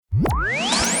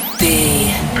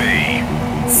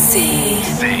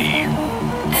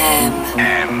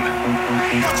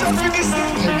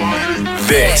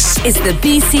This is the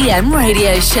BCM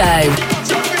Radio Show.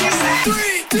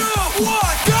 3, 2, 1,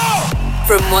 go!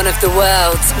 From one of the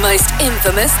world's most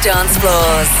infamous dance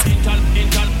floors.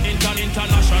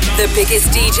 The biggest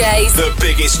DJs. The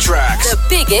biggest tracks. The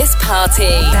biggest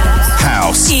party.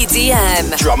 House.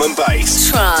 EDM. Drum and bass.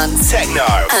 Trance. Techno.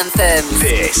 Anthems.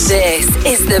 This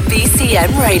is the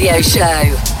BCM Radio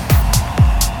Show.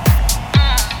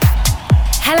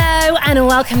 Hello and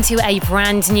welcome to a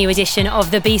brand new edition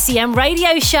of the BCM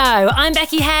Radio Show. I'm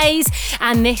Becky Hayes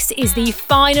and this is the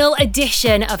final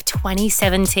edition of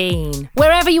 2017.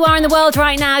 Wherever you are in the world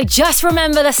right now, just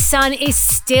remember the sun is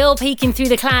still peeking through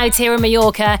the clouds here in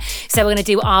Mallorca, so we're going to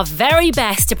do our very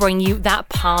best to bring you that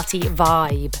party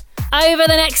vibe. Over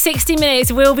the next 60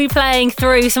 minutes, we'll be playing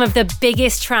through some of the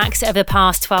biggest tracks of the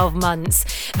past 12 months.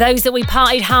 Those that we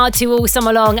partied hard to all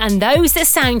summer long and those that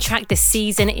soundtracked the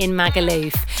season in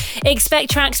Magaluf. Expect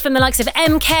tracks from the likes of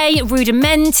MK,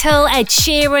 Rudimental, Ed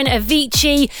Sheeran,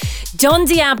 Avicii, Don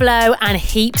Diablo and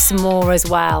heaps more as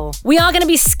well. We are going to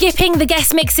be skipping the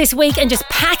guest mix this week and just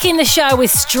packing the show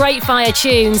with straight fire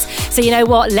tunes. So you know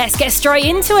what, let's get straight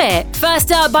into it.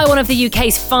 First up by one of the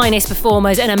UK's finest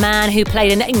performers and a man who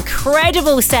played an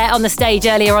incredible set on the stage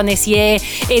earlier on this year.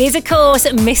 It is, of course,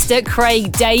 Mr.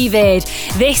 Craig David.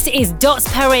 This is Dots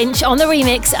Per Inch on the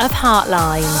remix of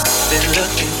Heartline. Been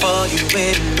looking for you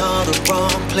in all the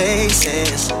wrong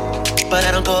places, but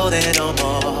I don't go there no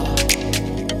more.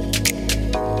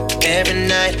 Every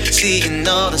night, seeing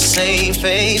all the same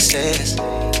faces,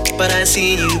 but I ain't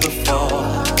seen you before.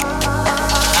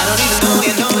 I don't even know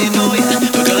you,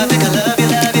 but girl, I think I love you. I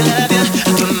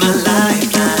put my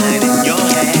lifeline in your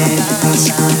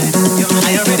hands.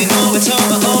 I already know it's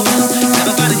over.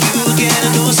 Never finding you again,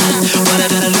 I lose. What I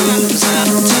gotta lose, I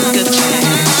don't take a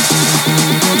chance.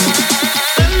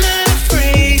 I'm not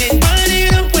afraid of finding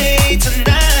a way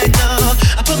tonight, no.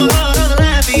 I put my heart on the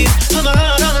line for you, put my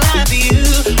heart on the line for you.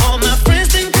 All my friends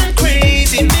think I'm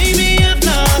crazy, maybe I've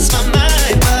lost my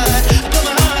mind, but I put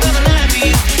my heart on the line for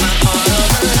you, my heart on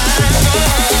the line for you.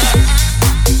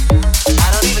 I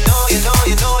don't even know you.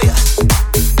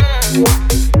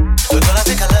 But girl, I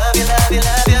think I love you.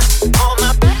 All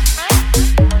my I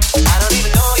don't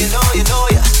even know you.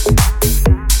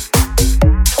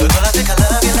 But girl, I think I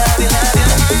love you. All my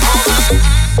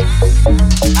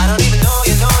I don't even know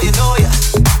you.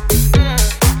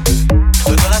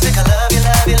 But girl, I think I love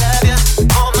you.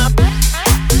 All my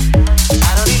I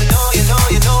don't even know you.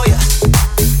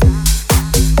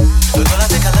 But girl, I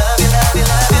think I love you.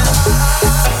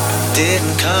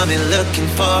 Didn't come in looking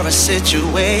for a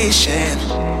situation,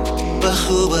 but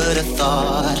who would have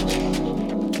thought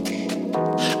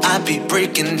I'd be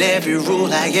breaking every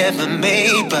rule I ever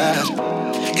made, but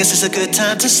guess it's a good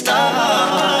time to start.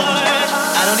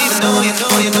 I don't even know you,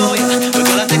 but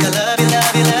girl, I think I love you. I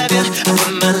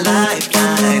put my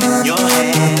lifeline in your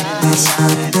hands.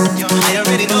 I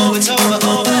already know it's over.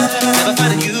 Never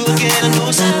finding you again, I know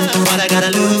what I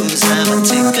gotta lose. I'ma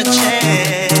take a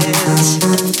chance.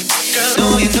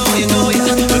 Girl, you know you,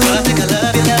 but girl, I think I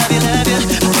love you. I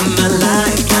put my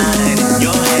lifeline in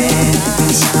your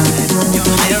hands.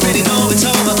 I already know it's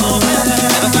over.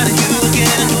 Never finding you again,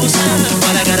 I know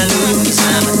what I gotta lose.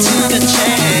 I'ma take a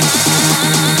chance.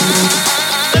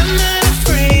 I'm not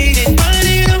afraid of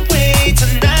finding a way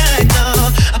tonight,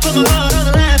 no. I put my heart on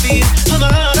the line for you, put my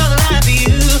heart on the line for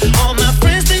you. All my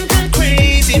friends think I'm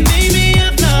crazy, maybe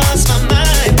I've lost my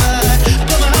mind, but I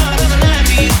put my heart on the line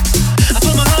for you. I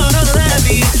put my heart on the line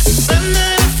for you. I'm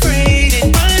not afraid of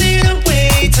finding a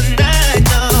way tonight,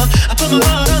 no. I put my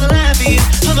heart on the line for you,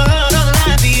 put my heart on the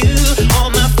line for you. All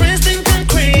my friends think I'm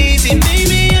crazy,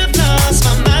 maybe I've lost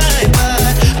my mind, but I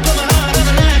put my heart on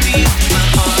the line for you, my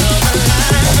heart on the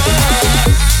line for you.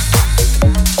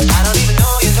 I don't even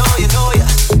know you.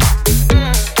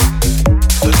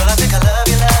 But girl, I think I love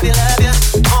you.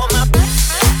 All my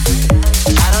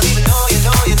I don't even know you.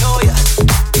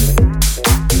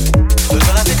 But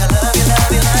girl, I think I love you.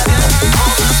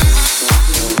 All my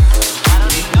I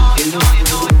don't even know you. Girl,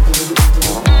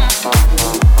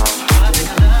 I think I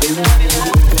love you.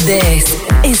 This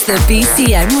is the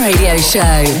BCM Radio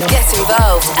Show. Get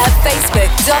involved at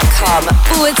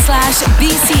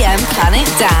facebook.com/BCM Planet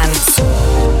Dance.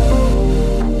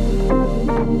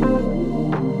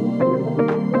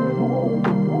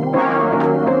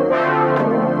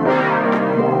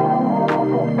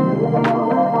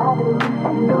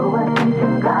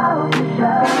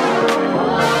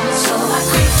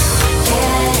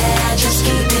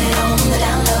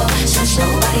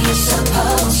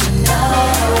 Supposed to know.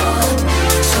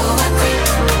 So I creep,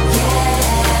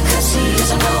 yeah, 'cause he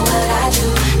doesn't know what I do,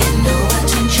 and no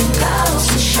attention goes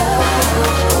to show.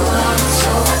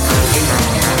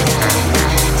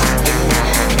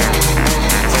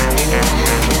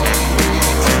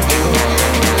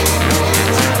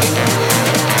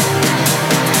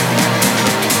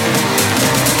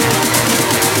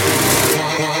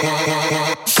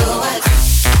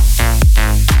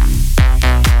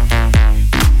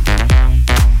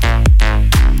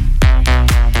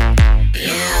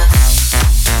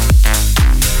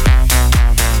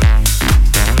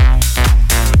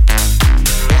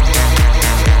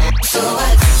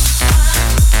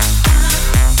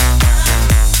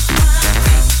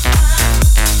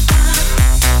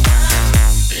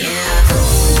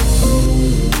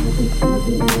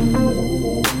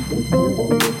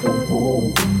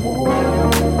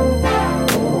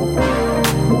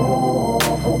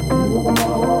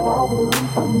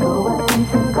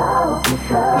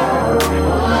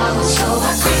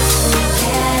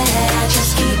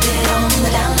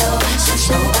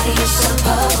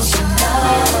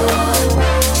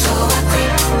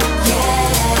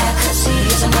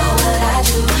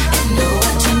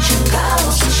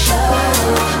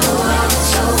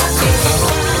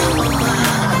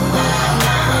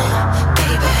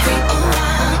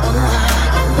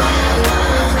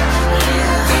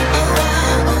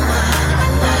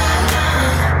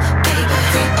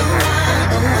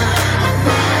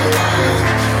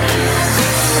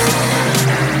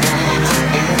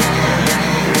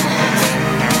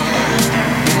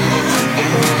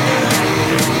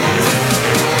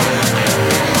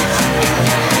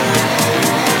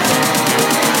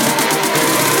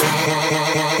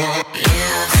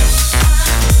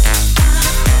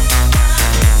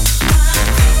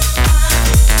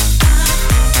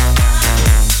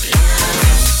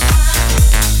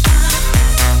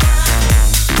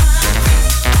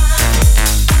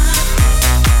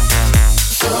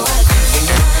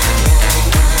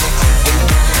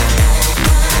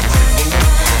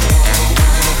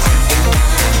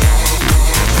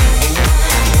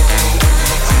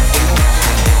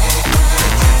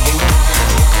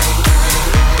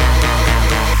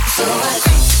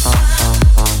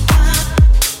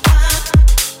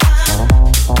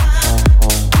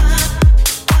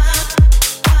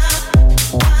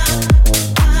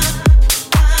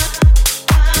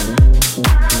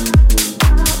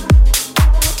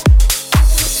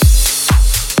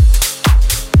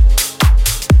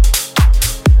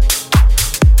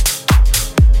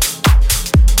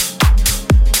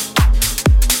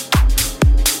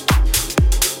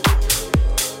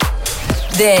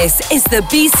 This is the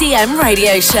BCM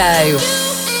Radio Show.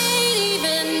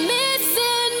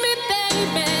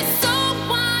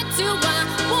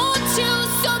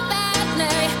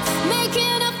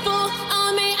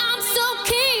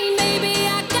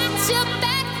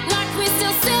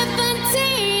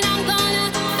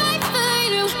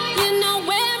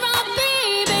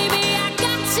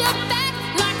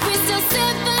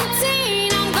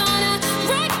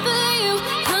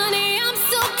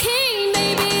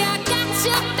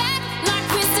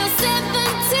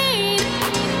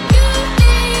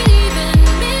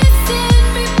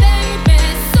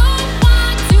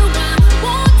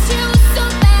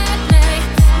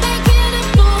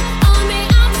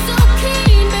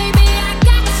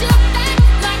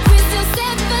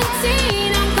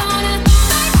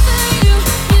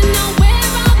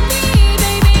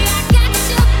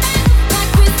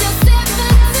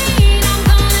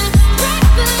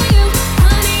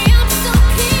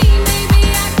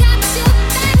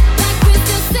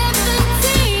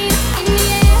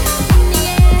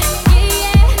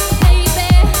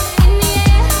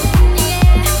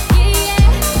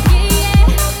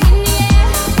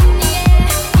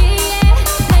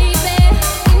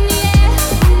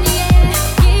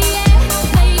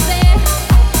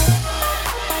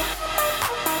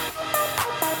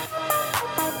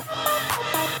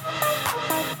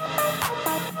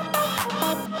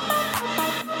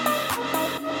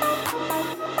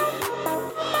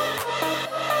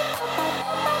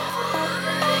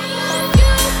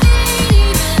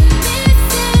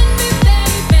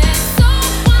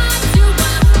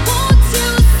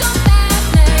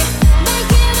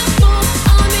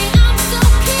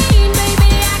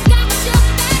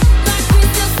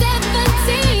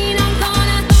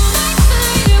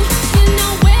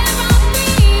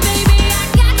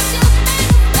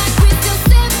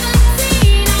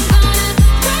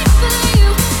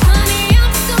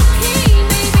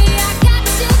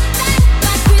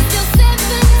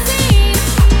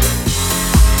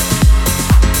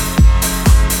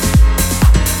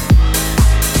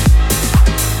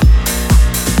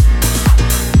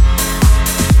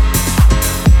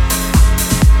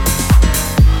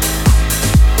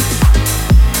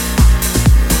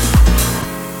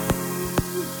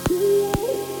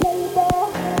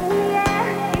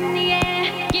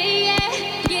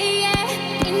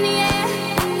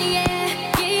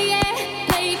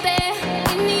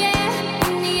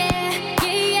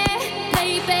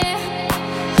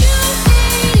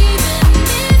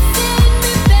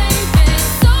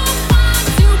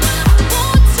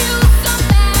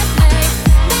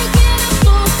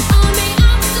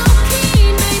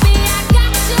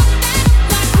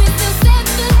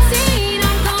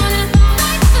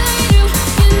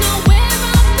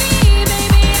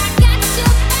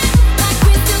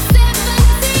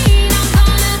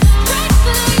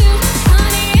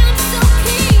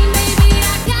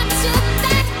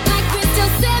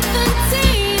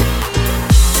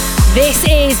 This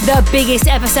is the biggest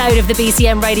episode of the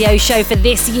BCM Radio Show for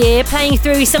this year, playing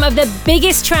through some of the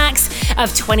biggest tracks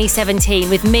of 2017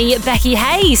 with me, Becky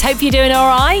Hayes. Hope you're doing all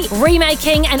right.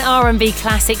 Remaking an R&B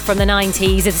classic from the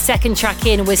 90s. The second track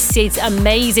in was Sid's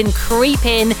amazing Creep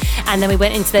In, and then we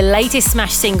went into the latest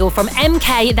smash single from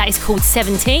MK that is called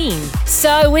 17.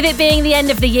 So with it being the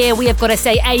end of the year, we have got to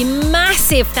say a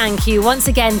massive thank you once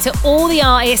again to all the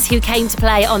artists who came to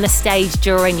play on the stage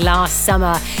during last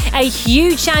summer. A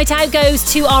huge shout out goes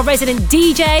to our resident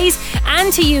DJs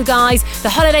and to you guys, the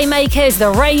holiday makers,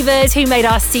 the ravers, who made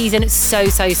our season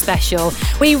so special.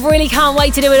 We really can't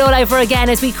wait to do it all over again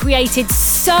as we created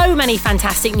so many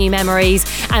fantastic new memories,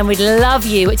 and we'd love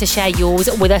you to share yours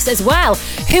with us as well.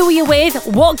 Who were you with?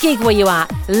 What gig were you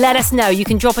at? Let us know. You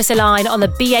can drop us a line on the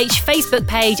BH Facebook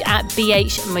page at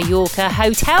BH Mallorca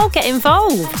Hotel. Get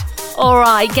involved.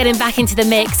 Alright, getting back into the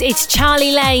mix, it's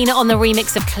Charlie Lane on the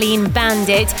remix of Clean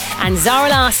Bandit and Zara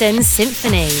Larsson's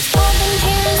Symphony. I've been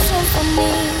hearing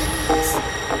symphonies.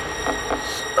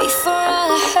 Before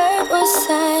all I heard was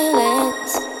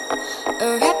silence.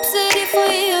 A rhapsody for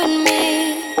you and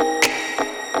me.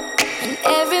 And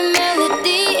every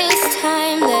melody is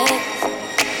timeless.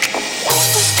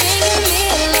 Life was bringing me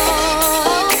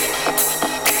along.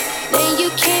 Then you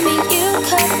came and you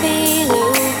cut me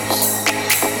loose.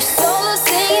 Solo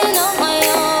singing on my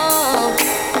own.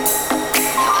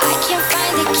 Now I can't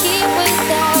find a key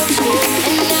without you.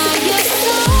 And now your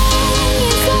song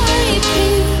is on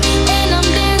repeat, and I'm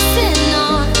dancing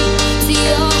on to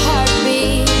your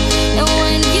heartbeat. And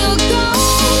when you go,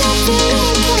 I feel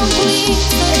incomplete.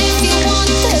 But if you want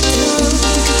the truth,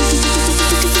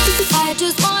 I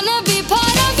just wanna be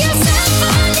part of your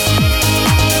symphony.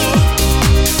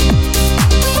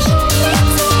 We hold me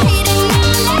tight and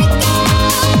not let go.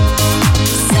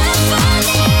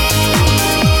 Symphony.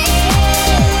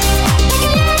 Like a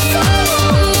love song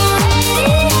on the radio.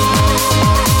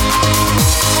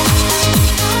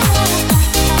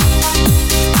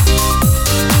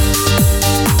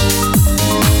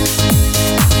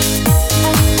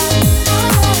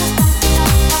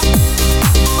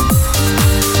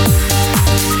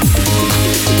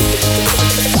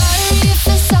 Sorry if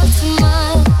it's all too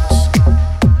much.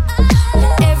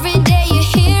 But every day you're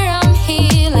here, I'm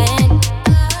healing.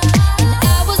 And I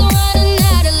was running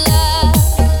out of love.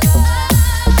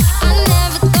 I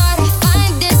never thought I'd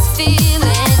find this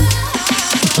feeling.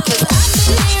 'Cause I've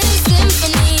been hearing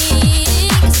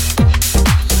symphonies.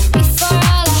 Before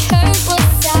all I heard was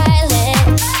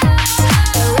silence.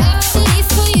 A rhapsody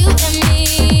for you and me.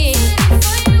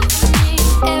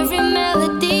 Every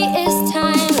melody is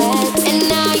timeless. And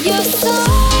now your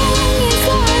song is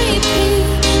on repeat,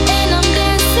 and I'm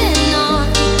dancing on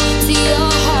to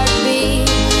your heartbeat.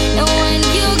 And when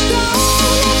you go,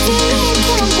 I feel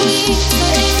incomplete.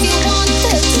 But if you want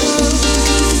the truth,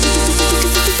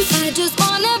 I just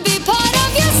wanna be part of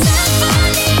your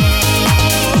symphony.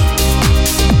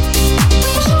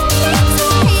 We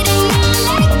hold me tight and not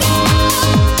let go.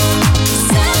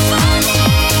 Symphony.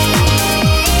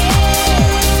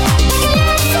 Like a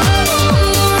love song on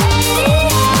the radio.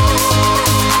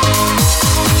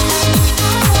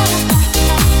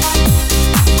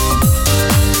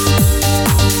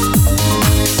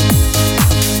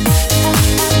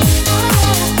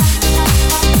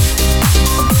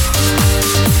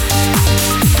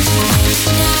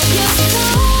 Now your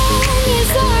song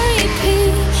is on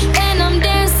repeat, and I'm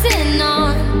dancing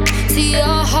on to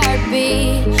your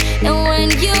heartbeat. And when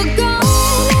you go,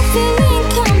 I feel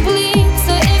incomplete.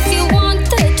 So if you want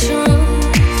the truth,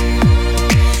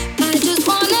 I just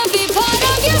wanna be part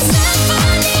of your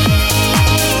symphony.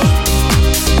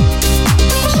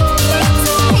 We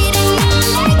hold me tight and not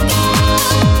let go. Symphony. Like a love song on the radio.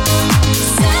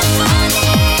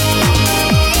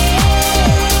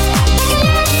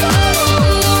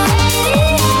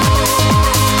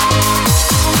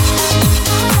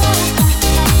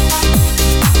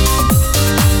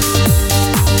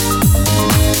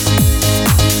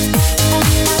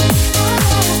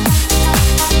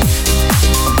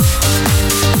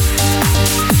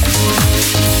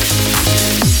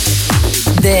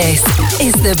 This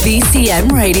is the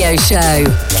BCM Radio Show.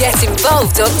 Get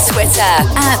involved on Twitter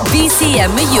at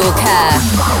BCM Mallorca.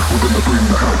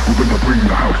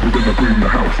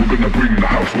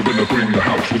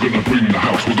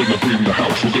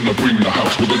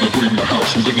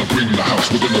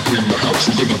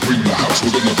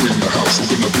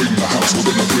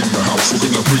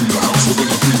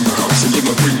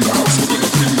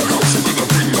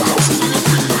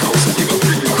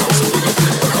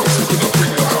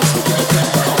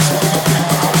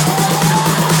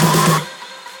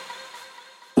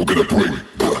 We're gonna bring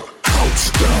the house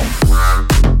down.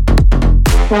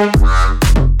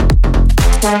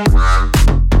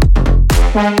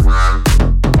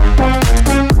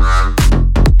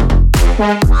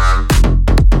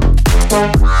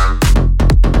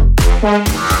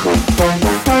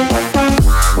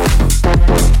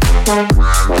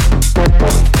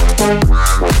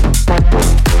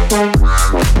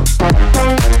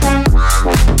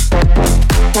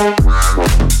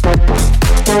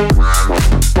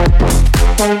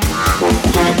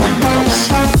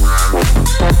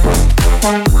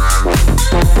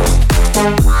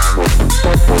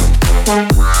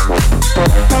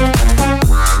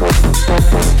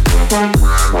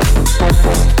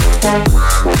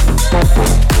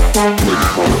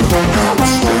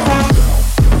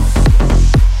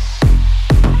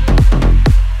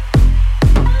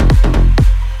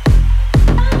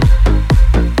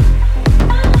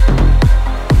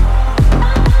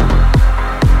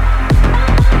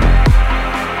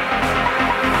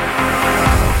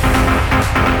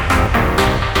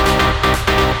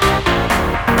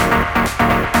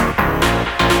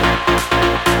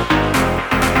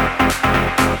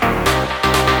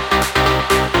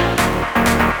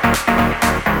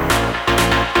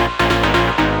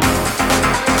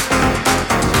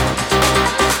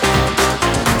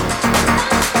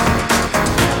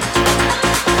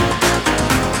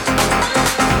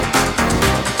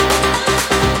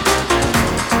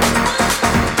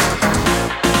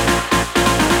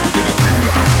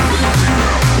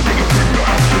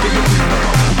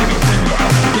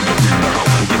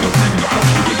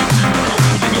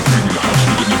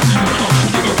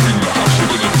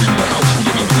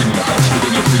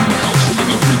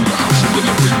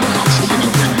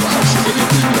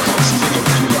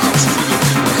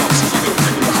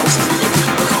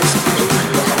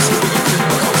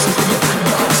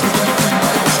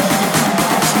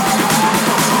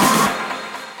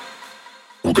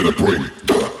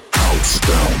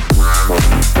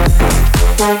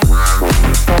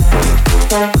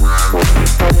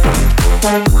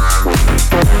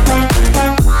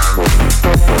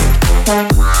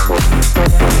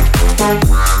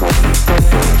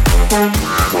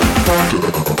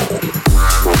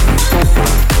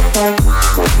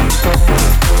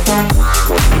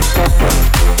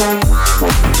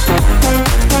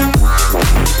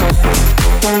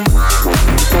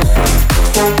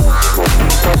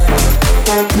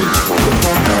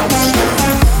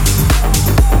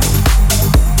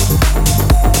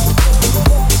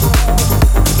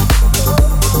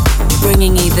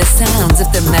 sounds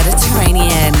of the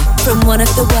Mediterranean from one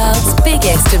of the world's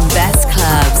biggest and best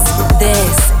clubs.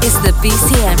 This is the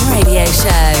BCM Radio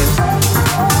Show.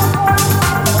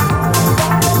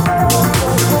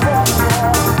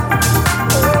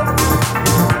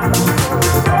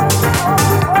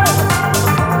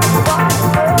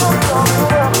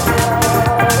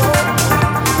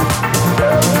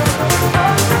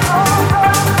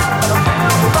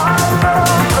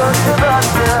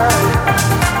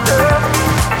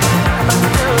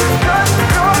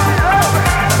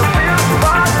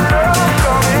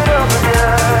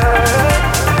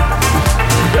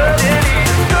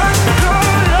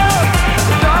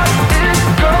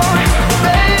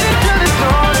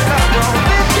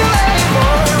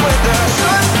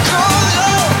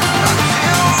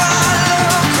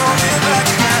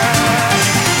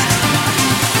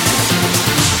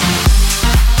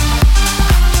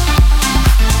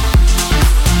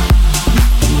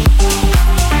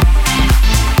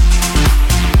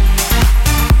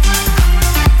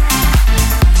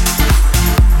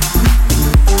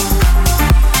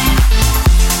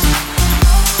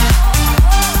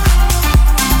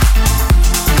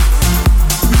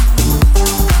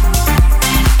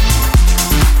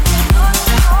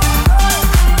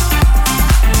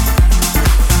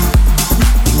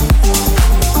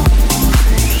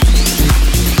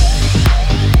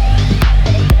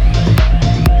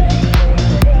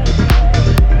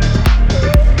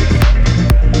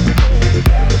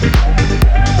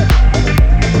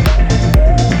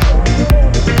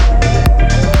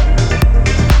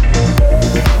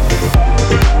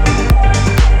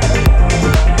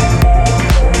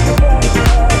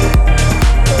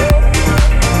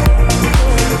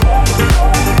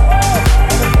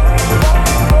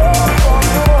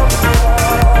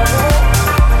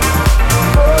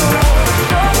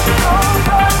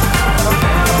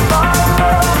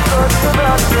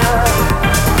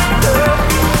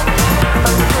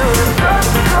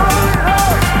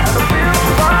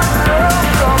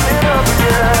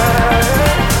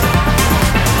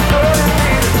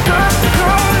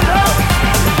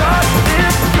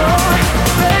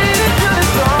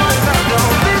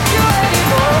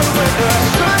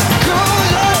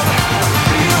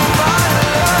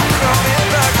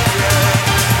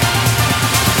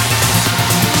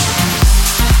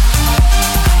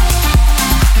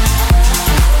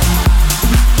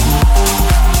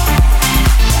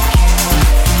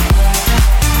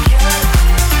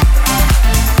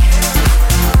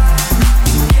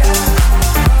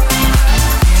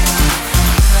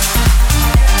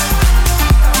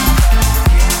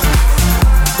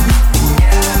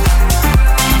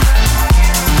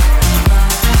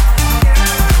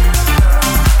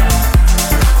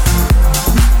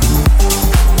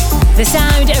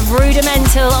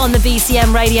 On the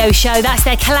BCM Radio Show. That's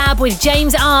their collab with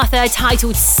James Arthur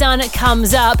titled Sun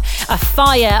Comes Up, a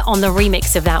fire on the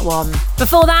remix of that one.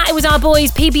 Before that, it was our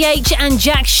boys PBH and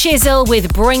Jack Shizzle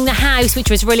with Bring the House, which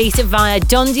was released via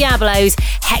Don Diablo's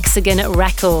Hexagon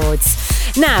Records.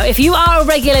 Now, if you are a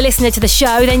regular listener to the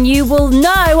show, then you will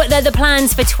know that the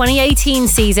plans for 2018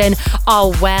 season are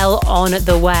well on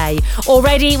the way.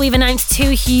 Already, we've announced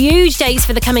 2 huge dates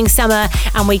for the coming summer,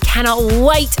 and we cannot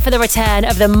wait for the return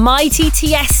of the mighty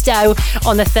Tiesto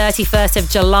on the 31st of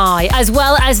July, as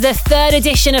well as the 3rd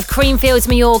edition of Creamfields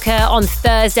Mallorca on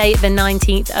Thursday, the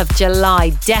 19th of July.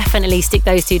 Definitely stick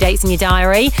those 2 dates in your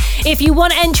diary. If you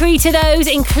want entry to those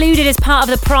included as part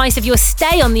of the price of your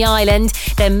stay on the island,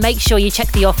 then make sure you check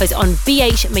the offers on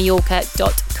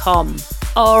bhmallorca.com.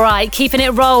 All right, keeping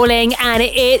it rolling, and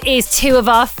it is 2 of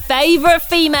our favourite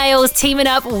females teaming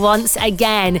up once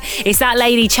again. It's that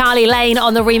lady Charlie Lane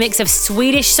on the remix of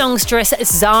Swedish songstress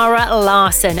Zara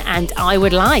Larsson and I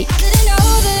Would Like. I didn't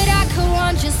know that I could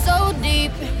want you so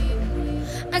deep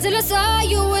until I saw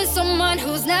you with someone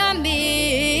who's not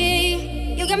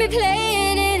me. You got me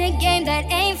playing in a game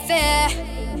that ain't fair,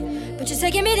 but you're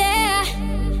taking me there.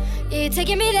 Yeah, you're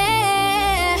taking me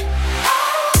there.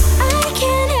 I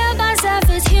can't help myself,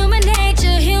 it's human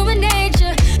nature, human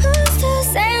nature. Who's to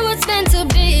say what's meant to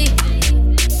be?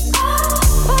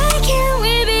 Why can't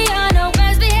we be on our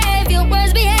worst behavior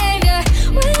when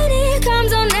it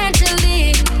comes on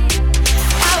naturally?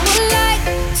 I would like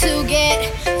to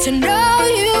get to know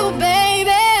you,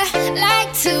 baby.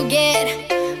 Like to get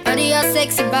under your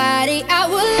sexy body. I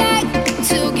would like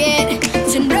to get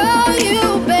to know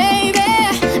you, baby.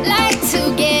 Like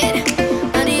to get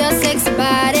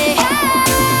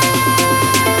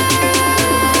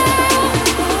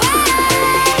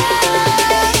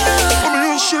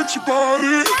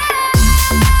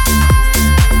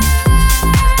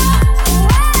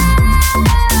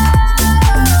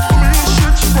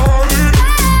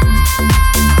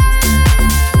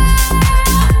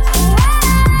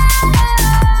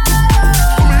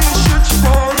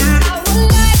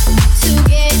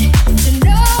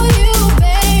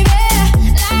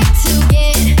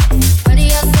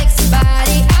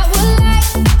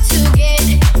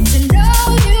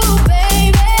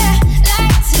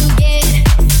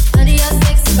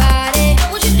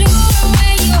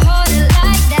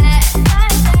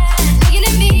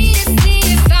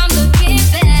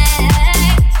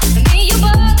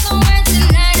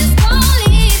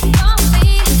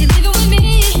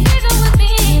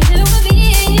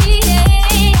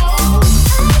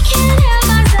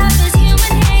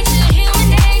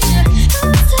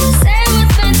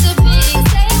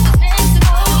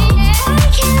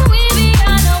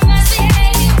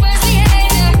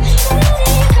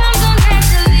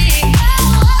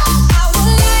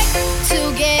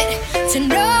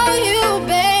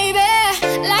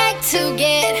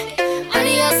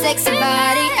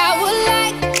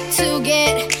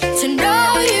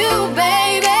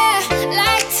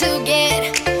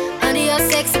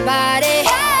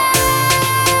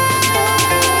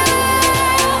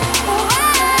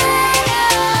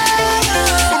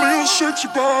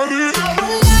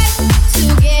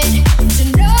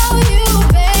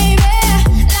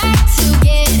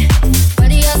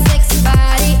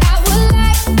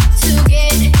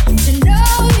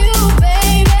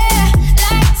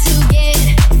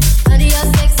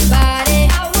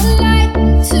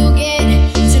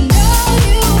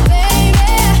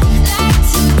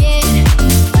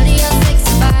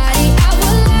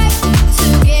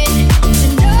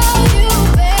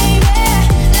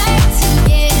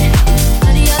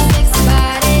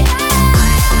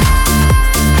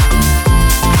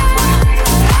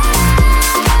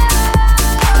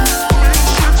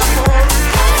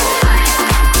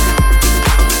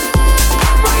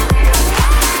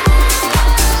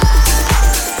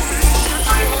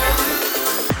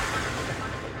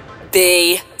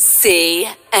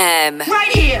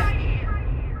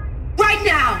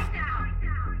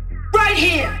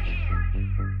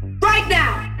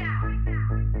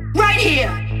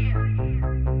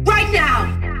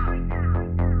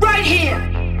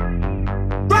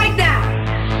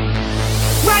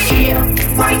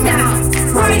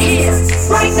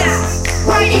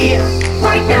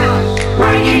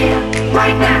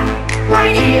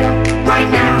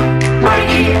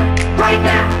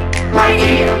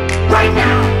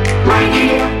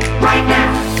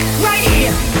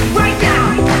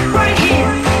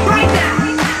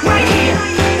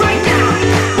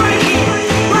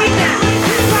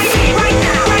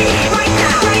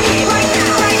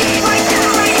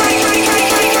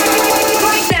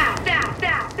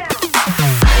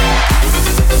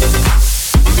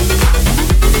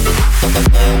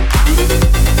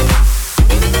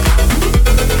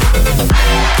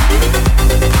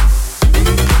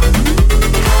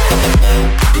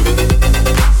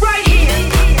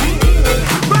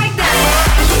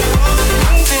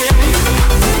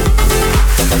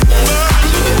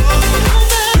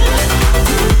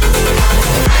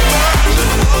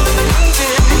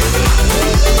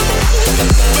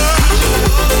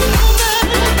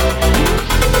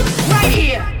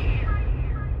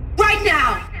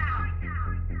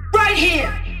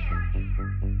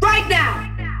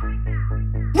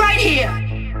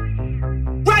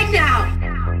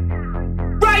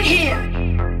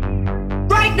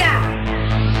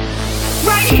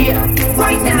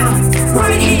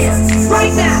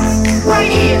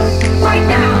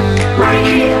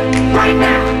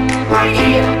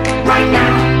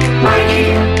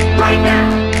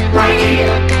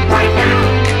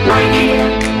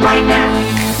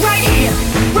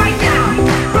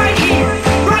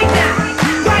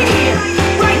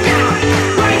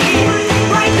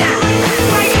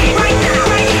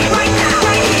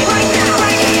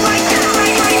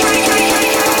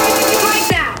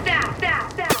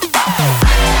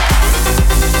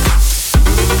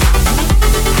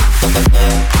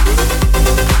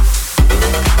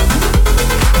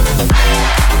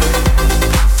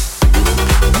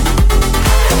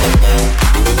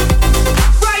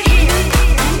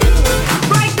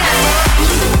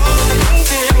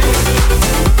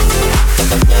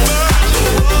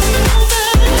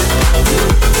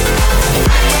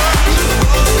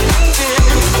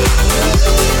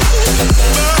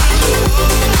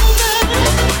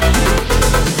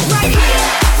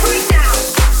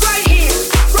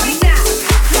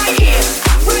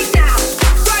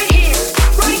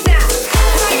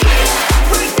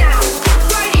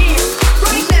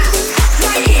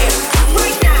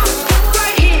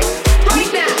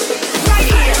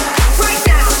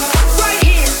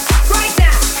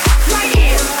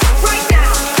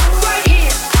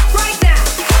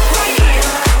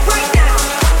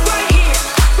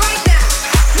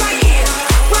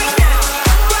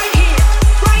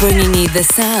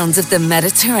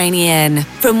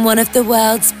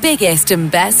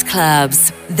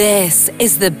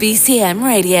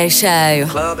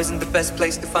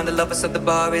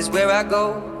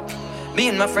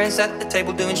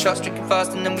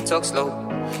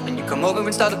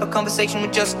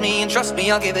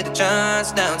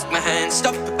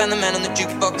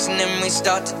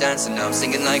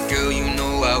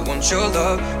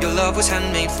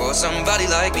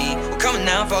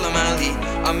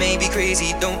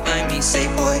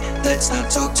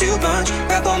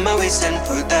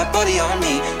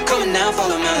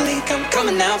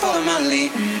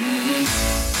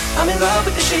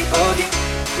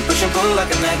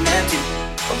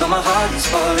although my heart is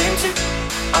falling too.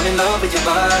 I'm in love with your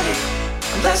body.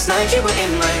 Last night you were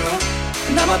in my room,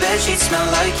 and now my bedsheets smell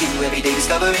like you. Every day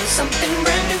discovering something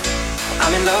brand new.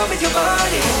 I'm in love with your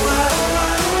body.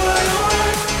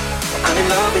 I'm in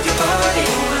love with your body.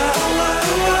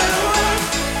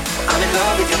 I'm in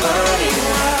love with your body.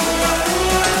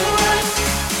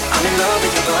 I'm in love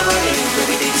with your body.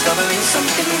 Every day discovering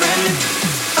something brand new.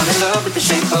 I'm in love with the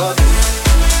shape of you.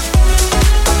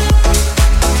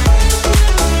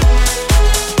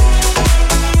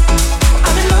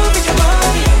 I'm in love with your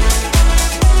body.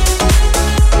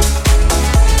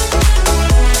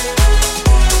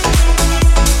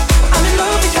 I'm in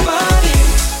love with your body.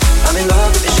 I'm in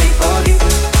love with the shape of you.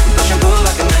 Push and pull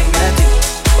like a magnet.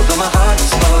 Although my heart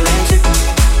is falling too.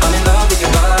 I'm in love with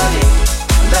your body.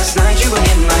 Last night you were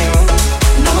in my room,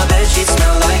 now my bedsheets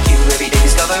smell like you. Every day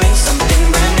discovering something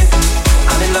brand new.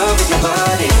 I'm in love with your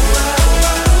body.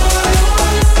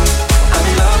 I'm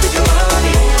in love with your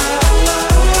body.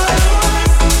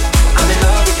 I'm in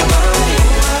love with your body.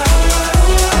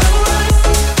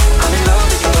 I'm in love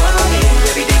with your body.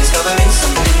 Every day discovering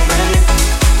something brand new.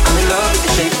 I'm in love with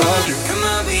the shape of you. Come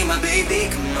on, be my baby,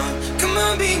 come on. Come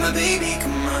on, be my baby,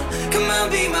 come on. Come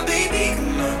on, be my baby,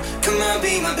 come on. Come on,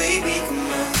 be my baby, come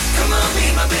on. Come on,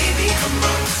 be my baby, come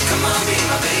on. Come on, be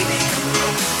my baby, come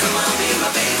on. Come on, be my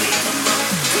baby, come on.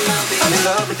 Come on, be. I'm in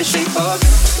love with the shape of you.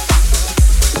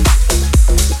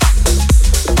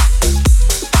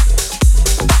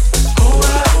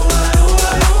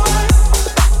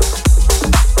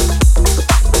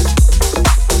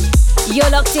 You're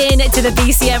locked in to the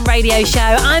BCM Radio Show.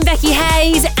 I'm Becky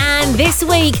Hayes, and this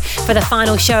week, for the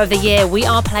final show of the year, we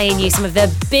are playing you some of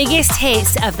the biggest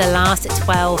hits of the last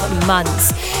 12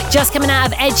 months. Just coming out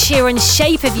of Ed Sheeran's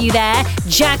Shape of You there,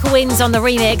 Jack Wins on the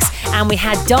remix, and we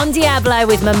had Don Diablo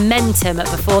with Momentum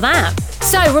before that.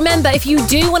 So remember, if you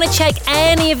do want to check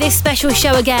any of this special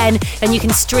show again, then you can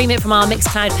stream it from our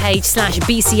Mixcloud page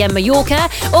 /BCM Mallorca,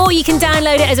 or you can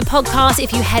download it as a podcast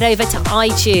if you head over to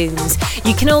iTunes.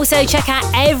 You can also check out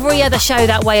every other show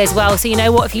that way as well. So you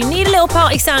know what, if you need a little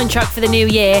party soundtrack for the new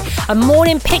year, a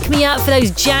morning pick-me-up for those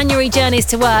January journeys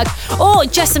to work, or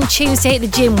just some tunes to hit the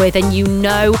gym with, and you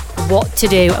know what to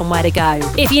do and where to go.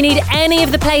 If you need any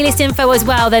of the playlist info as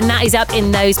well, then that is up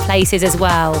in those places as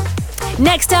well.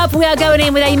 Next up, we are going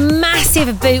in with a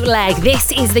massive bootleg.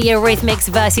 This is the Eurythmics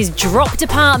versus Drop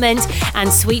Department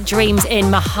and Sweet Dreams in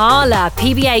Mahala,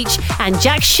 PBH and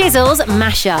Jack Shizzle's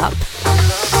mashup.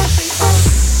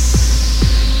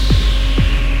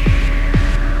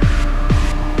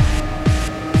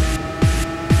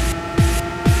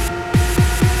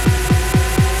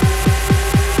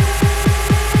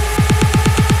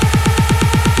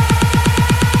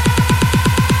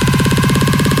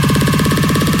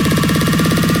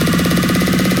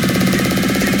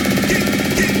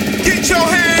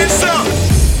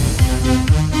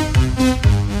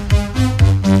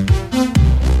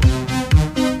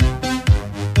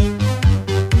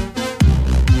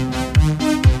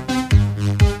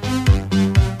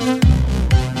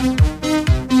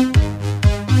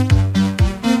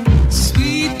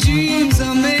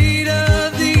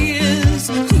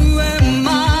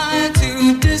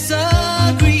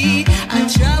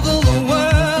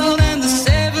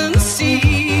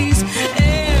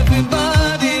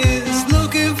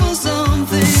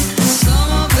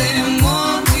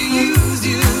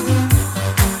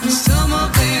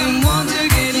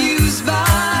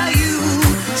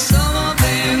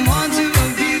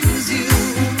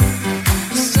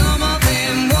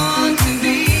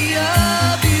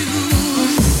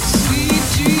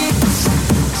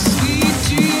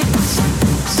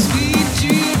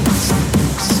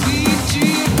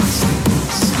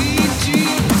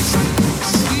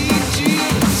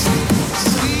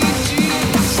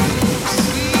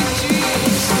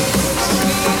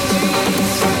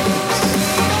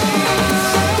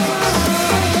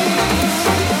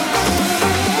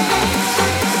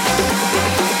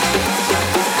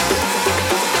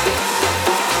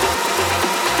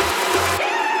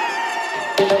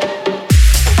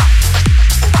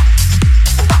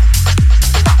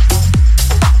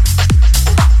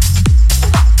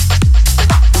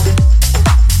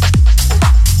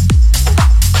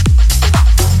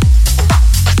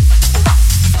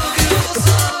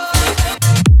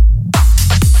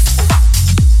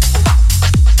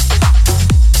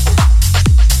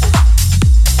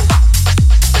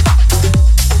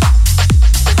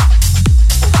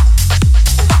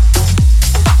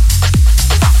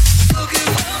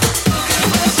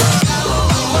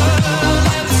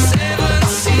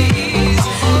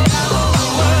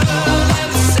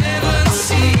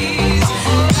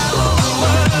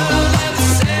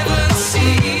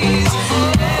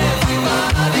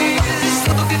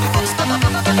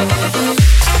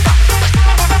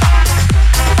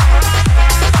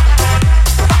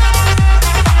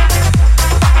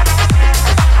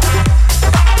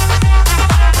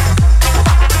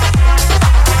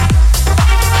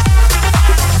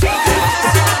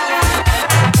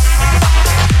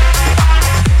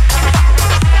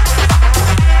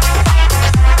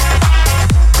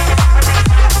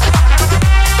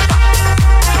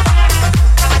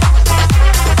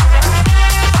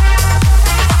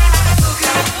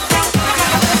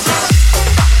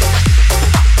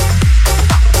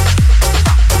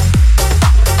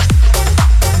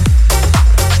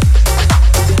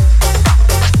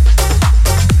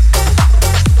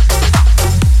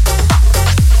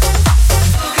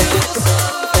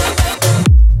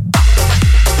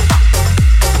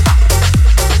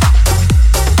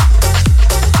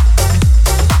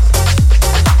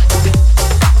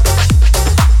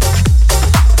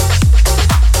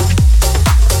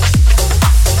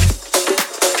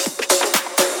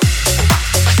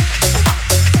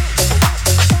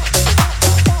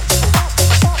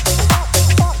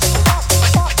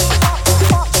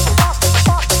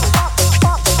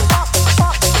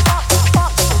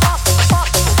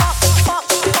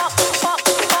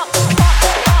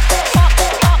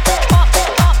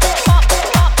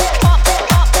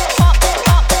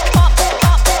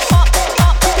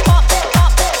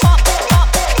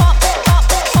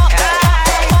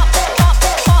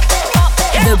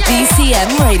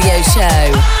 BCM Radio Show.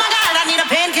 Oh my God, I need a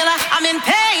painkiller. I'm in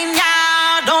pain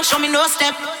now. Don't show me no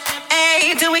step.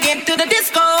 Hey, till we get to the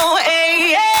disco. Hey,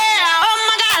 yeah. Oh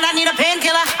my God, I need a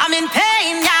painkiller. I'm in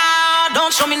pain now.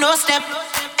 Don't show me no step.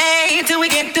 Hey, till we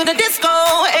get to the disco.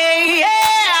 Hey,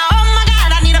 yeah. Oh my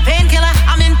God, I need a painkiller.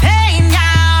 I'm in pain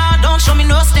now. Don't show me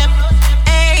no step.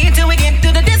 Hey, till we get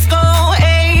to the disco.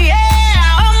 Hey,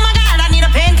 yeah. Oh my God, I need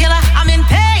a painkiller. I'm in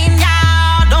pain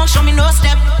now. Don't show me no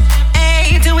step.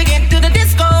 Hey, till we get to the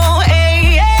disco.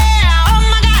 Hey, yeah. Oh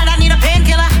my God, I need a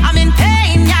painkiller. I'm in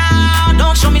pain now.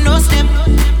 Don't show me no step.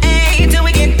 Hey, till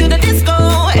we get to the disco.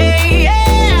 Hey,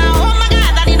 yeah. Oh my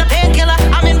God, I need a painkiller.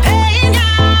 I'm in pain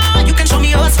now. You can show me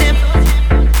your step.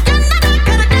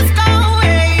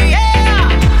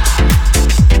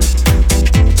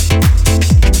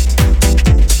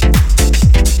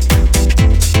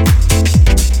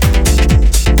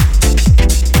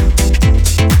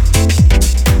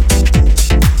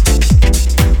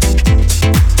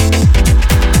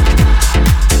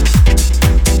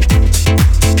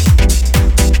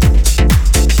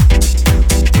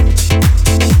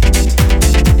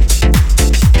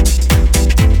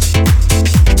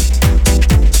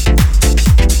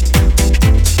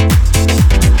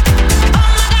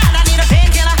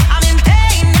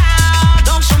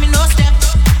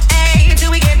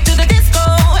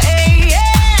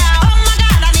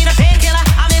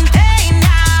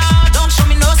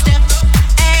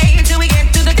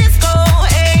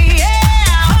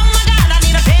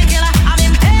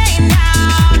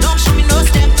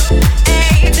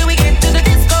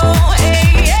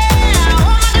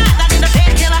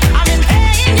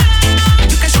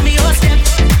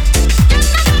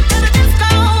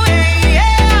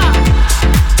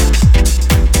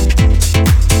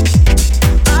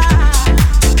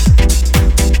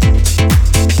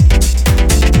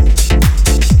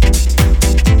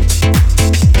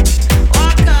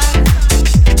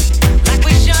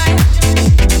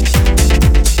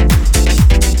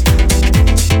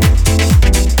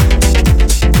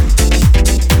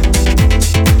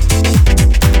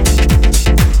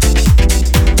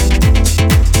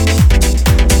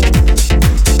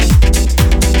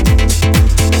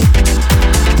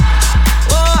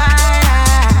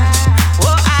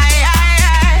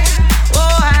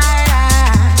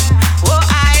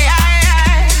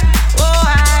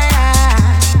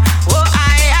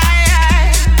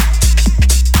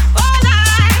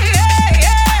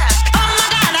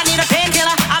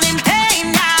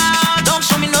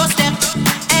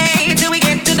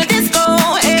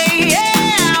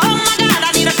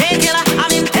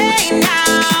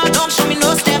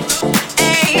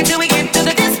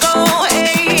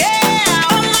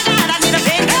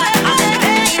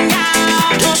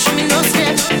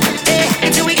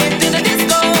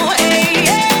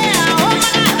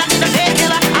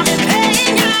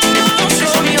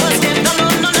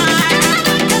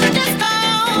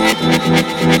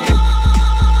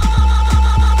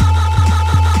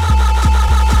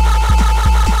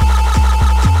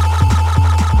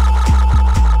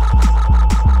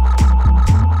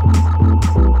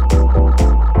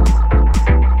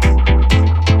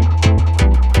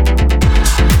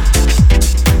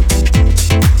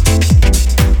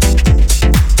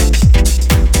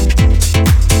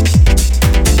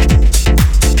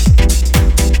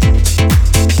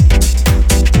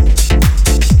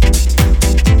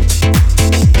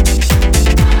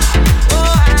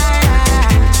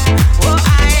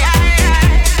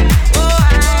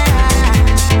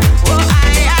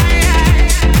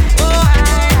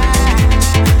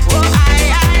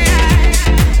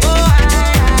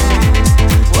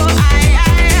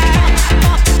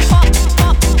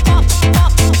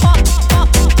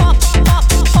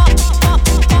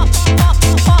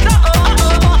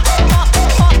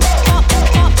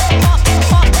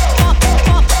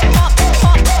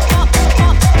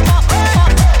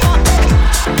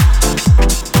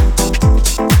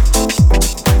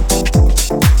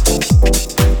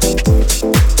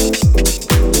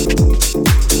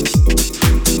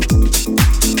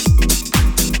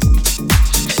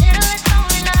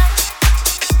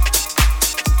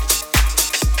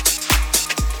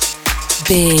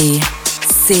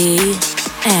 BCM.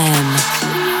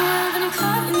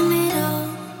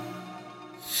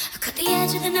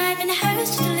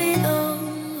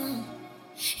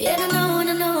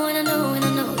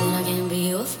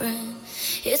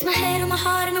 It's my head on my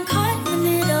heart and I'm caught in the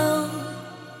middle.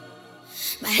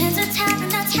 My hands are tied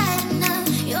and not tight enough.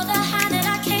 You're the high that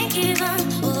I can't give up.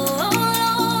 Oh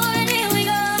Lord, here we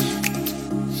go.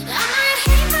 I might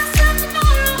hate myself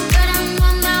tomorrow, but I'm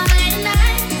on my way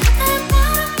tonight. At the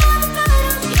bottom of the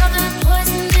bottle, you're the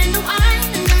poison in the wine.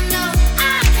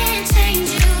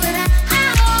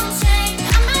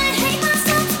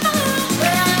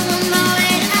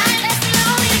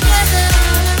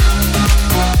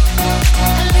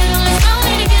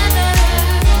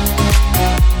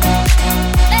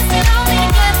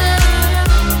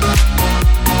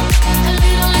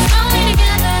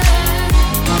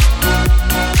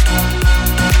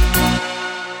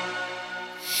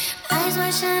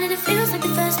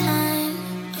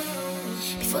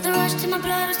 For the rush to my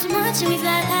blood was too much and we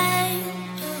fly high.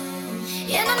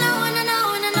 Yeah, I know, and I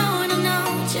know, and I know, and I know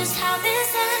just how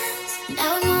this ends.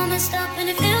 Now I'm all messed up and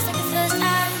it feels like the first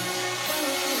time.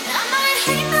 I might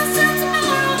hate myself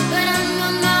tomorrow, but I'm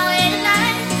on my way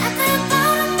tonight. At the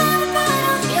bottom of the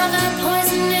bottle, you're the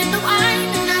poison in the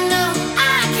wine. And I know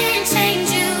I can't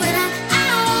change you, and I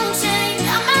won't change.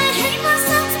 I might hate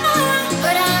myself tomorrow,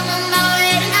 but I'm on my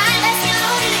way tonight. Let's get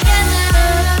lonely together,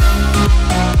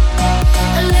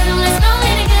 a little less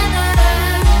lonely together.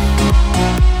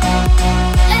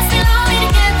 Let's get lonely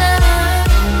together,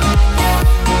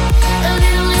 a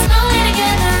little less lonely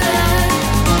together.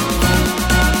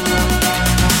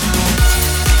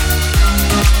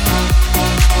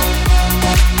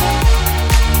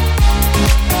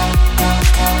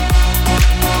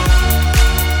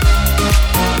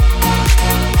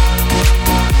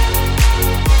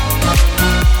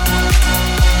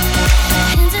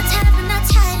 Hands are tapping, not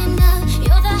tight enough.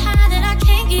 You're the high that I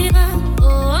can't give up.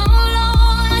 Oh,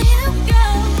 Lord, here we go.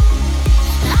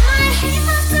 I might hate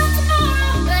myself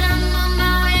tomorrow, but I'm on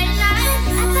my way tonight.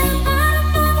 At the bottom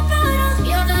of the bottle,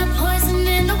 you're the poison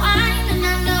in the wine. And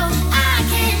I know I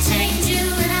can't change you,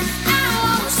 and I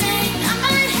won't change. I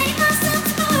might hate myself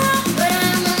tomorrow, but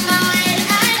I'm on my way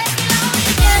tonight. Let's get lonely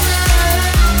together,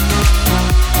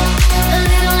 a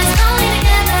little less lonely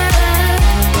together.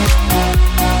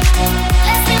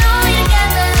 Let's get lonely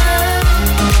together,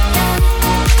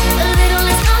 a little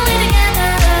less lonely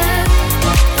together.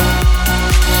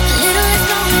 A little less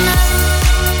lonely love,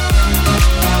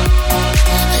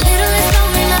 a little less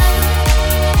lonely love,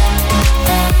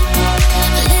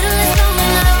 a little less lonely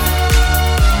love,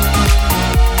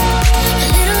 a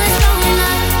little less lonely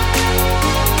love,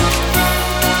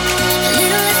 a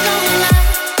little less lonely love.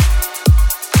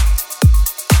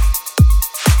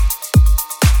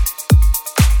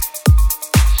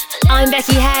 I'm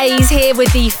Becky Hayes here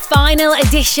with the final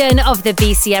edition of the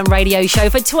BCM radio show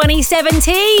for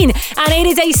 2017. And it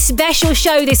is a special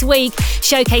show this week,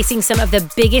 showcasing some of the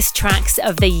biggest tracks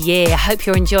of the year. Hope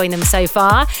you're enjoying them so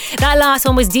far. That last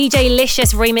one was DJ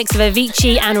Licious remix of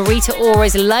Avicii and Rita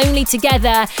Ora's Lonely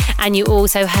Together. And you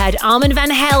also heard Armand van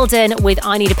Helden with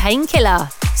I Need a Painkiller.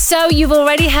 So you've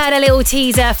already heard a little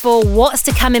teaser for what's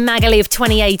to come in Magali of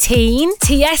 2018.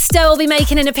 Tiesto will be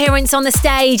making an appearance on the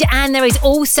stage, and there is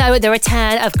also the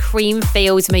return of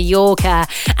Creamfields Mallorca.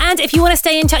 And if you want to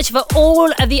stay in touch for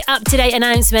all of the up-to-date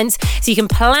announcements so you can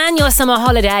plan your summer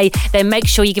holiday, then make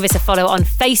sure you give us a follow on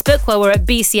Facebook where we're at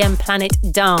BCM Planet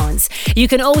Dance. You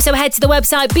can also head to the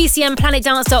website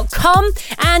bcmplanetdance.com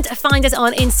and find us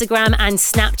on Instagram and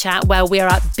Snapchat where we're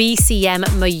at BCM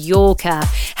Mallorca.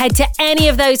 Head to any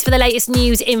of those for the latest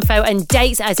news, info and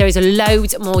dates, as there is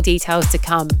loads more details to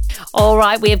come. All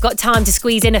right, we have got time to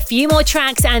squeeze in a few more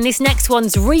tracks, and this next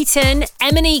one's Riton,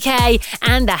 MNEK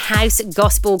and the House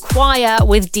Gospel Choir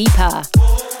with Deeper.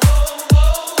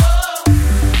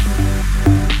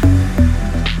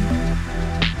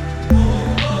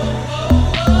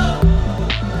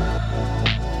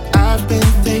 I've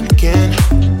been thinking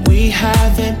we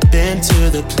haven't been to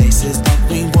the places that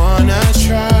we wanna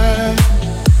try.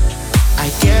 I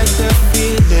get the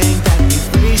feeling that we've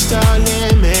reached our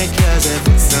limit, 'cause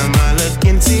every time I look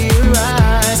into your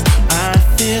eyes, I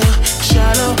feel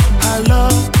shallow,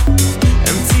 hollow,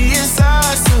 empty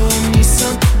inside, so I need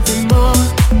something more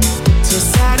to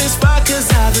satisfy, 'cause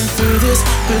I've been through this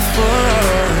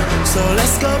before. So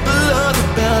let's go below the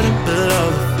belt and below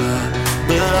the floor,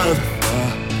 below the floor.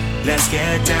 Let's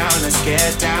get down, let's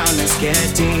get down, let's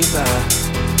get deeper.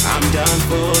 I'm done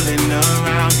fooling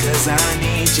around, 'cause I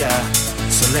need ya.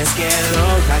 So let's get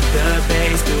low like the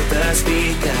bass through the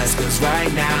speakers, 'cause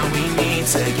right now we need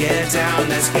to get down,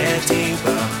 let's get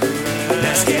deeper.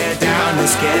 Let's get down,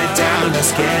 let's get down,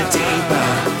 let's get deeper.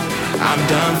 I'm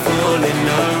done fooling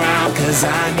around, 'cause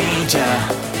I need ya.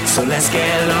 So let's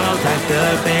get low like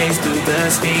the bass through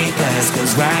the speakers,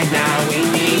 'cause right now we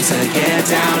need to get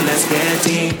down, let's get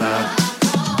deeper.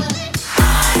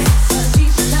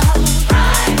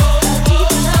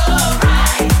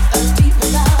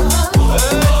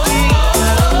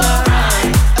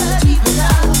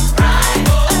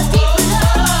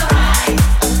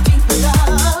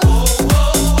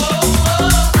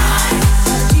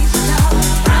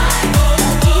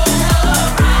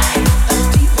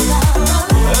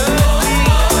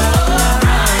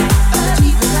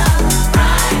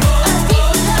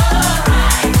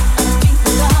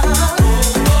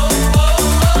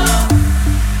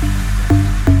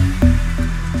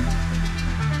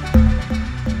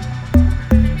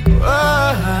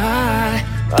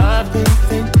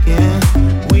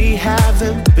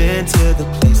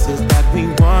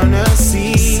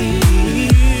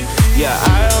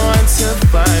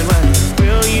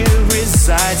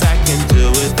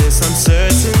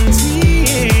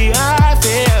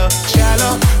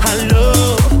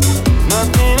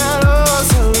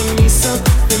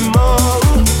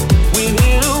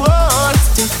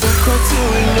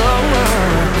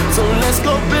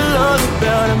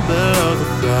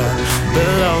 floor,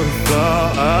 below the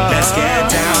floor. Let's get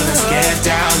down, let's get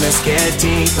down, let's get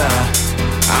deeper.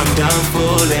 I'm done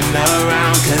fooling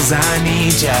around cause I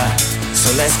need ya.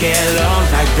 So let's get low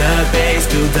like the bass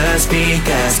through the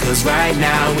speakers. Cause right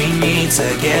now we need to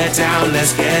get down,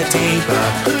 let's get deeper.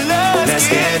 Let's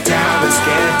get down, let's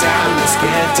get down, let's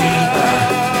get deeper.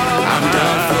 I'm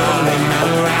done fooling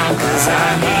around cause I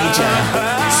need ya.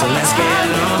 So let's get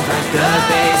low like the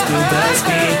bass through the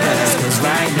speakers. Cause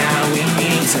right now we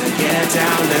need to get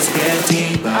down, let's get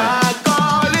deeper. I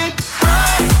call it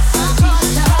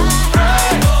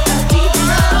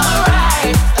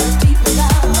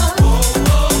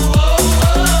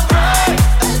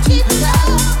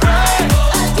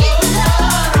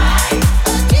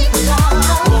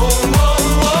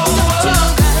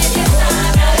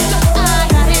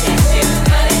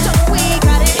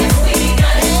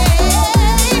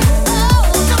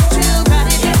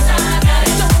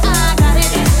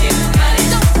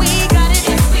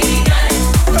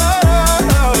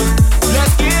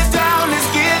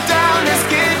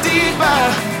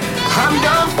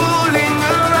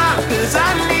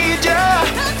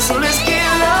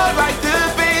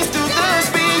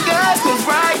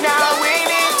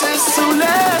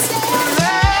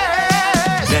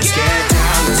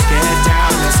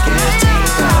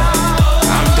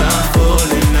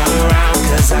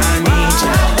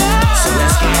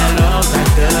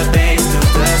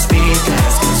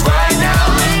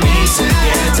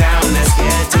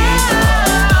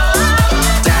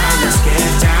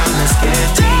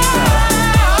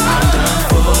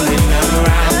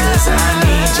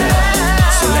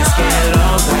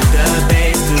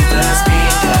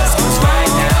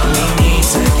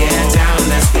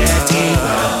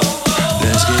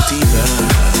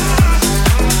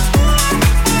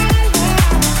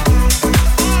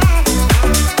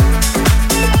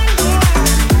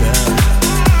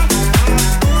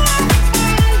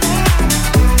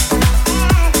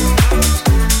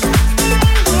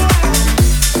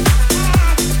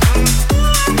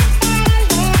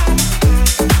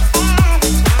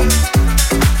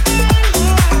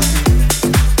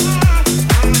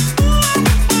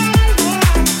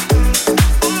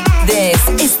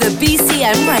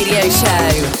Radio Show.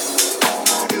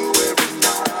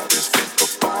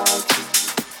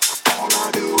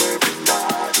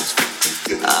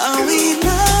 Are we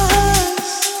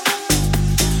lost?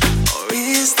 Or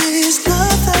is this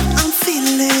love that I'm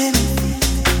feeling?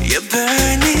 Your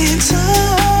burning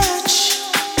touch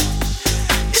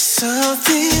is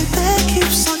something that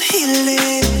keeps on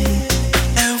healing.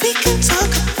 And we can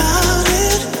talk about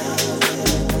it.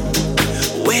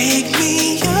 Wake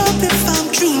me up if I'm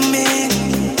dreaming.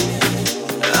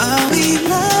 Are we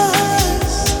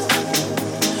lost?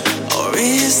 Or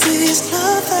is this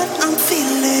love that I'm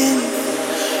feeling?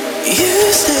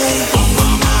 You stay on my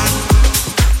mind,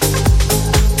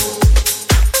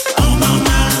 on my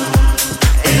mind,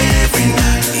 every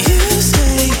night. You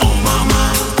stay on my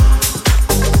mind,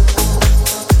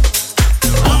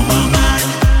 on my mind,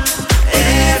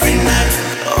 every night.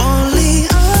 Only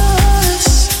us,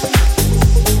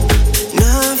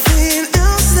 nothing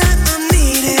else that I'm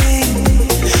needing.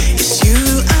 It's you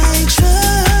I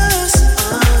trust,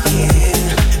 yeah.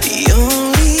 The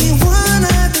only one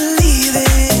I believe in.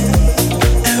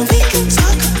 And we can talk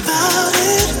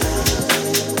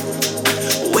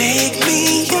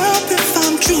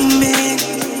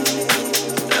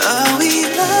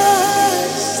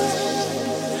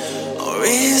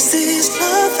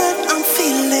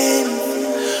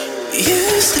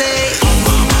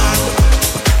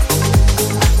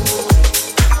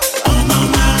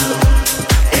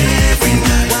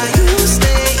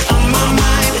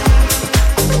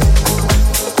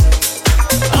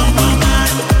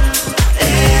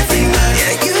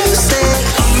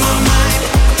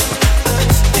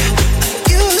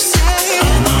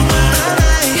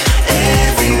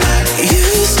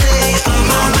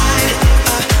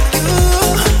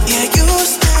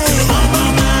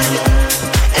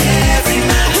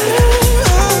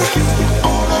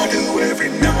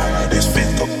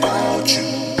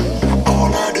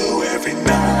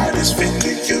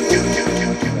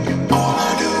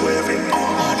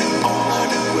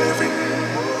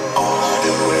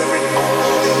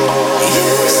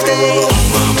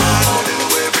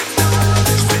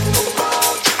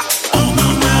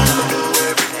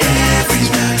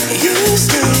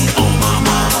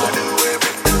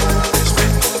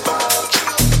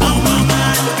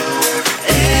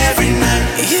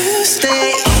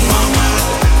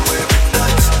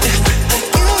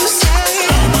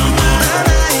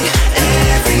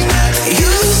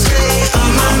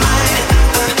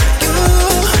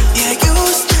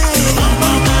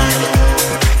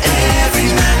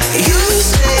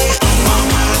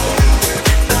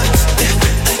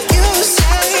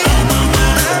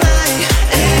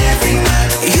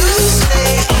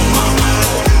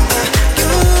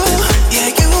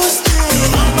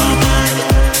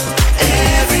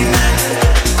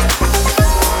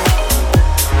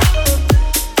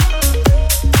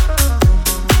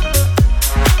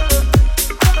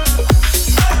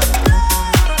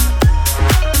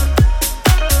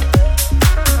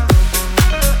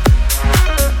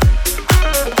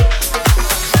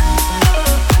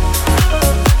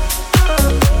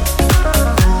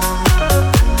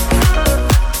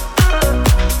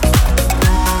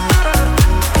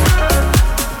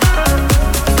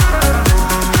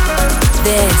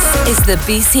the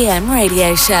BCM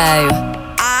Radio Show.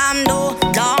 I'm no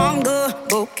longer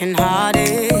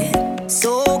brokenhearted.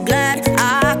 So glad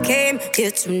I came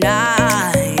here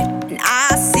tonight. And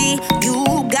I see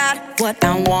you got what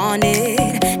I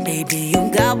wanted. Baby, you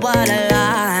got what I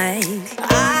like.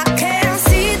 I can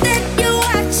see that you're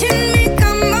watching me.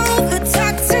 Come over,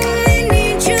 talk to me.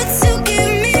 Need you to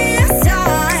give me a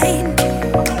sign.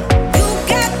 You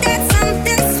got that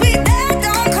something sweet that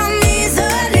don't come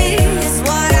easily. It's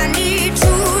what I need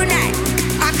tonight.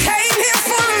 I came here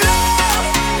for love,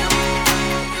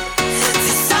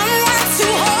 for someone to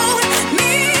hold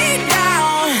me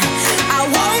down. I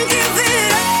won't give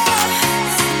it up.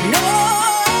 No,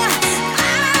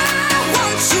 I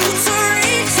want you to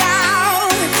reach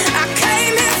out. I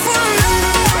came here for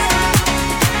love.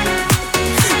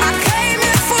 I came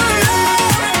here for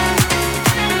love.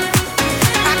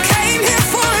 I came here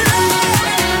for love.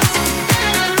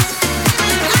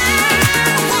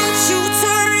 I want you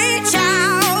to reach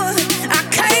out. I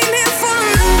came here for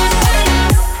love.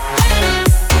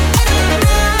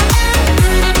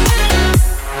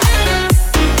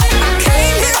 I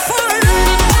came here for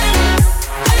love.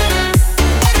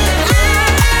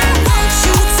 I want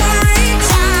you to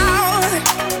reach out.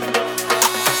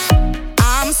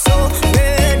 I'm so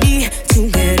ready to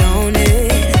get on it.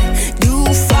 You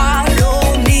follow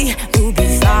me, you'll be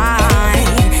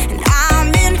fine. And I'm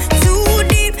in too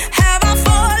deep. Have I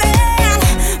fallen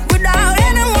without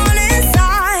anyone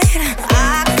inside?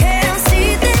 I can see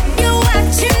that you're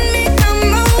watching me.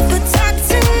 Come over, talk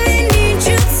to me. Need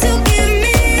you to give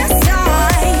me a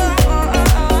sign.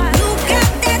 You got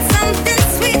that something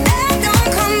sweet that don't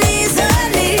come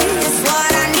easily. It's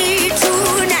what I need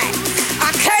tonight.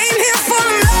 I came here for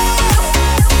love,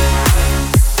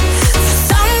 for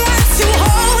someone to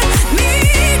hold me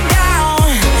down.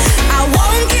 I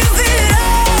won't give it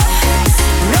up.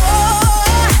 No,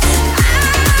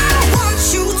 I want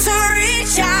you to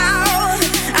reach out.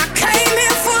 I came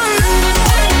here for love.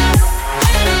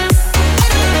 I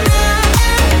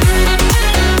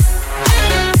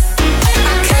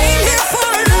came here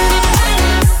for love. I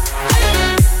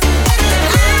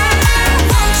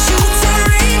want you to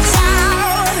reach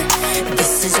out.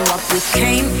 This is what we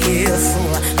came here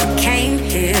for. We came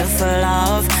here for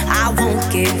love. I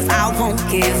won't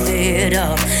give it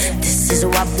up. This is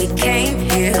what we came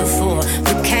here for.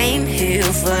 We came here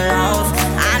for love.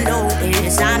 I know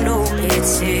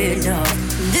it's enough.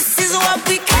 This is what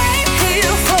we came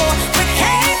here for. We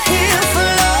came here for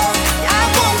love. I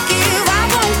won't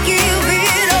give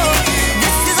it up.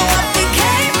 This is what we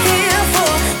came here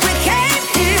for. We came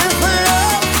here for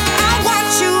love. I want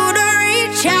you to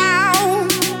reach out.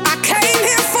 I came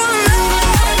here for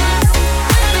love,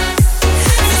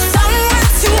 for someone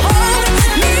to hold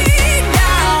me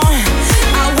down.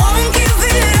 I won't give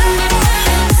it up.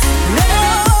 No,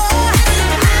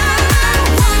 I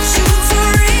want you to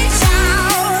reach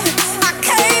out. I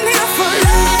came here for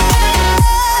love.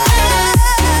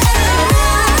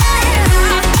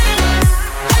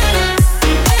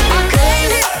 I came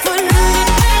here for love.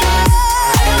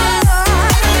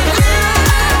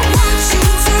 I want you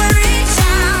to reach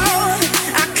out.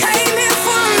 I came here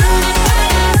for love.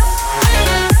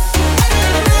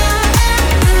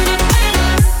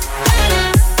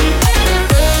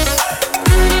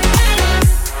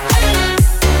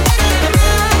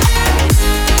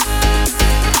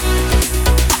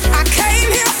 I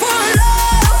came here for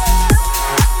love.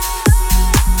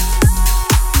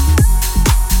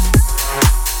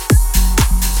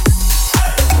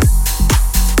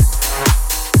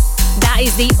 That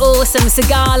is the awesome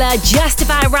Sigala, just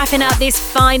about wrapping up this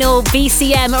final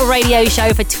BCM radio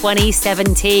show for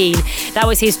 2017. That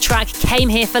was his track Came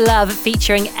Here for Love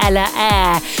featuring Ella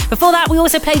Eyre. Before that, we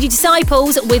also played you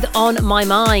Disciples with On My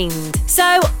Mind.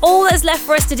 So all that's left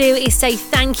for us to do is say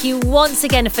thank you once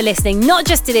again for listening, not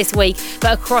just to this week,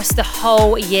 but across the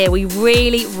whole year. We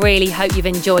really, really hope you've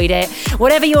enjoyed it.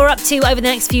 Whatever you're up to over the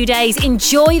next few days,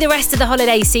 enjoy the rest of the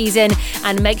holiday season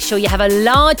and make sure you have a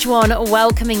large one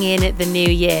welcoming in the new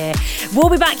year. We'll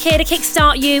be back here to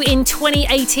kickstart you in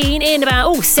 2018 in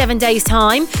about 7 days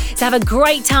time. So have a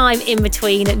great time in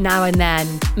between now and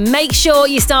then. Make sure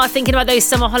you start thinking about those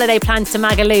summer holiday plans to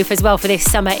Magaluf as well for this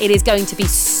summer. It is going to be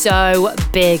so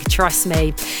big, trust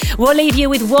me. We'll leave you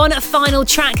with one final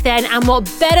track then, and what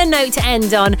better note to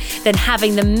end on than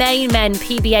having the main men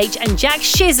PBH and Jack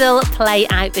Shizzle play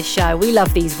out the show. We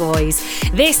love these boys.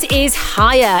 This is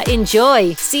Higher.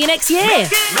 Enjoy. See you next year.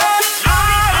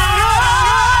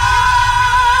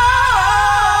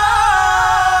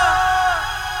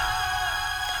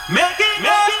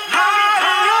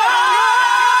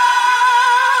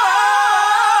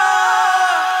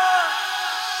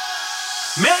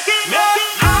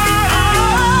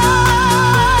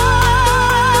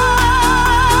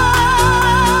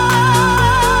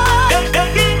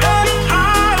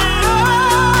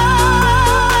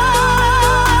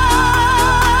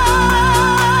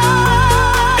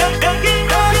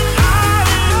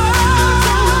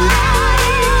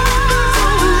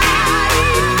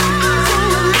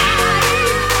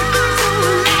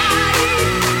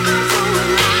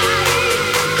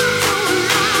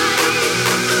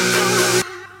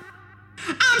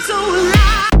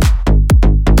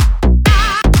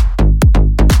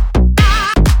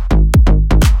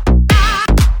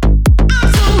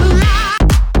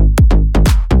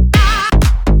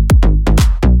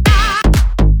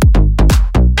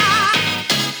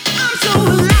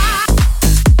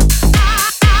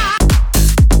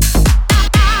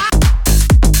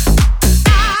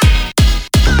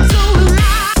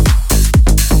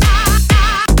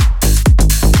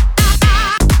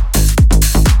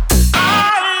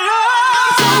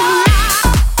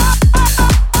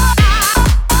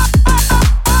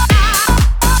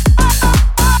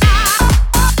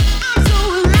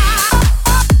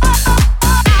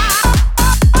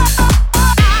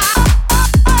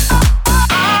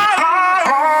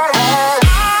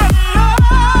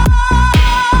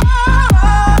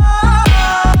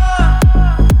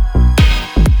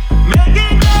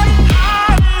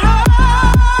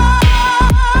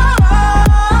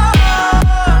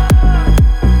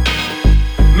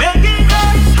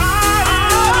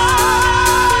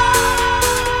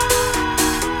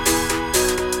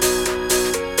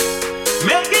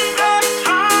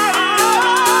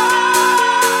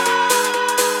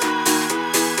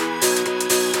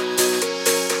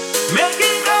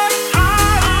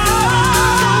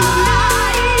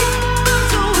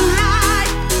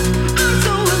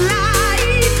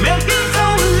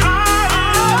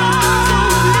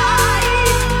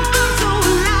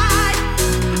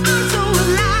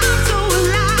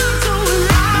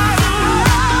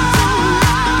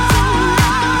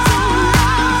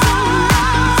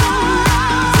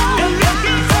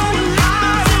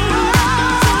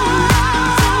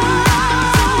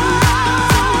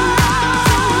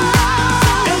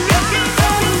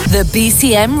 The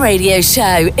BCM Radio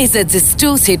Show is a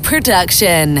Distorted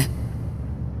production.